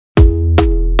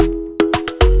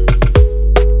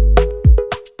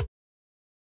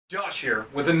Josh here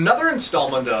with another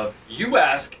installment of You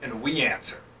Ask and We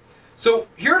Answer. So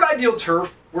here at Ideal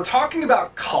Turf, we're talking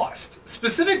about cost.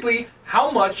 Specifically,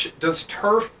 how much does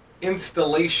turf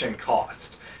installation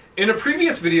cost? In a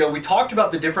previous video, we talked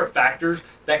about the different factors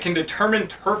that can determine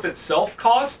turf itself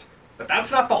cost, but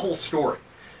that's not the whole story.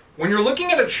 When you're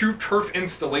looking at a true turf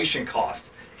installation cost,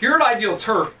 here at Ideal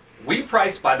Turf, we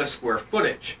price by the square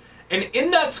footage. And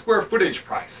in that square footage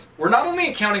price, we're not only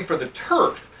accounting for the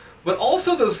turf, but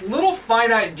also those little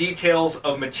finite details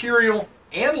of material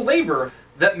and labor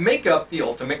that make up the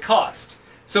ultimate cost.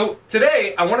 So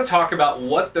today, I want to talk about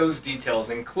what those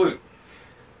details include.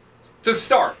 To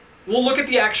start, we'll look at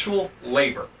the actual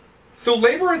labor. So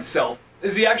labor itself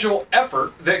is the actual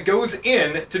effort that goes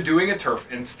in to doing a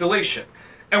turf installation.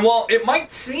 And while it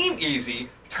might seem easy,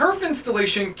 turf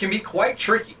installation can be quite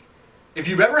tricky. If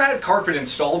you've ever had carpet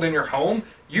installed in your home,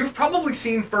 you've probably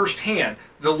seen firsthand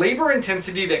the labor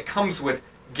intensity that comes with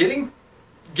getting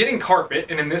carpet,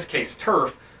 and in this case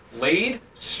turf, laid,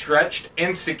 stretched,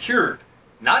 and secured.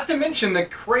 Not to mention the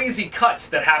crazy cuts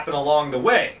that happen along the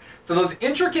way. So those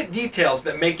intricate details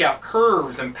that make out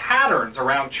curves and patterns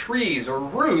around trees or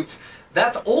roots,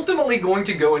 that's ultimately going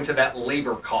to go into that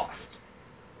labor cost.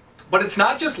 But it's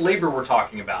not just labor we're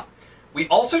talking about. We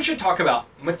also should talk about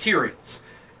materials.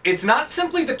 It's not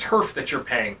simply the turf that you're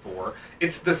paying for,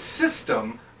 it's the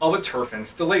system of a turf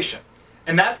installation.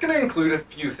 And that's going to include a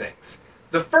few things.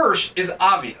 The first is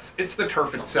obvious, it's the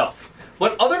turf itself.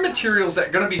 But other materials that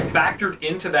are going to be factored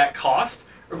into that cost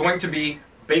are going to be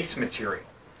base material.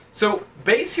 So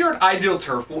base here at Ideal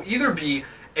Turf will either be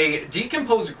a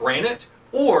decomposed granite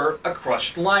or a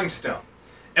crushed limestone.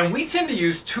 And we tend to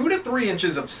use 2 to 3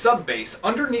 inches of subbase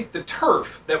underneath the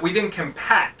turf that we then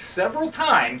compact several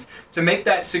times to make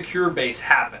that secure base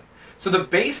happen. So the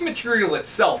base material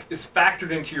itself is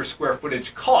factored into your square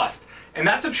footage cost, and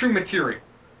that's a true material.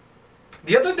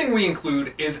 The other thing we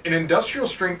include is an industrial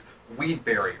strength weed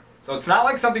barrier. So it's not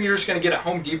like something you're just going to get at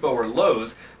Home Depot or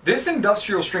Lowe's. This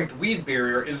industrial strength weed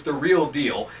barrier is the real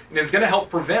deal, and is going to help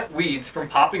prevent weeds from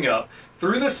popping up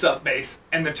through the subbase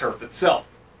and the turf itself.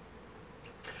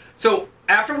 So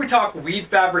after we talk weed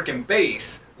fabric and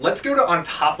base, let's go to on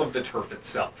top of the turf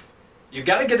itself. You've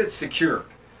got to get it secured.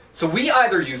 So we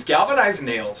either use galvanized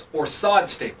nails or sod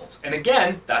staples. And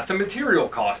again, that's a material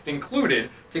cost included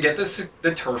to get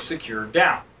the turf secured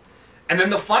down. And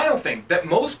then the final thing that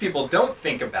most people don't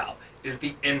think about is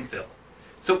the infill.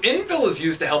 So infill is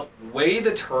used to help weigh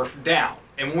the turf down.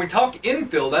 And when we talk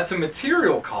infill, that's a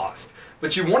material cost.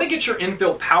 But you want to get your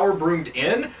infill power broomed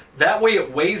in, that way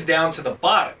it weighs down to the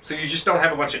bottom. So you just don't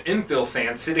have a bunch of infill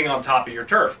sand sitting on top of your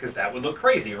turf, because that would look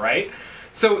crazy, right?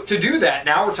 So to do that,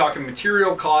 now we're talking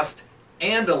material cost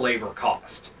and a labor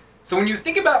cost. So when you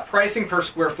think about pricing per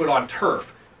square foot on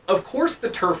turf, of course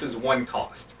the turf is one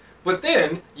cost. But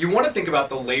then you want to think about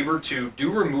the labor to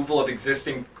do removal of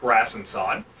existing grass and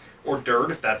sod, or dirt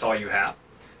if that's all you have.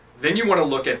 Then you want to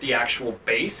look at the actual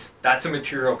base, that's a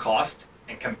material cost,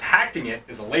 and compacting it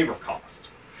is a labor cost.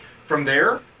 From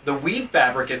there, the weed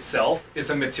fabric itself is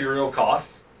a material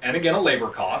cost, and again a labor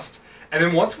cost. And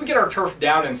then once we get our turf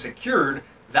down and secured,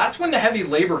 that's when the heavy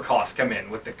labor costs come in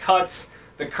with the cuts,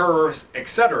 the curves,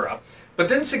 etc. But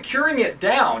then securing it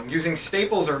down using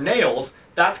staples or nails,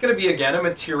 that's going to be again a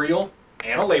material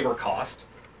and a labor cost.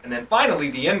 And then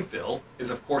finally the infill is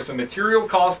of course a material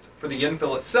cost for the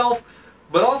infill itself,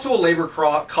 but also a labor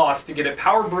cost to get it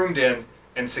power broomed in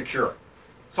and secure.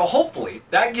 So hopefully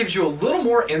that gives you a little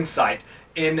more insight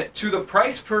into the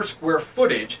price per square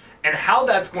footage and how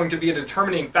that's going to be a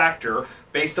determining factor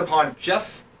based upon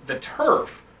just the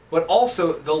turf, but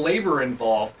also the labor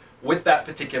involved with that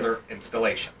particular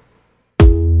installation.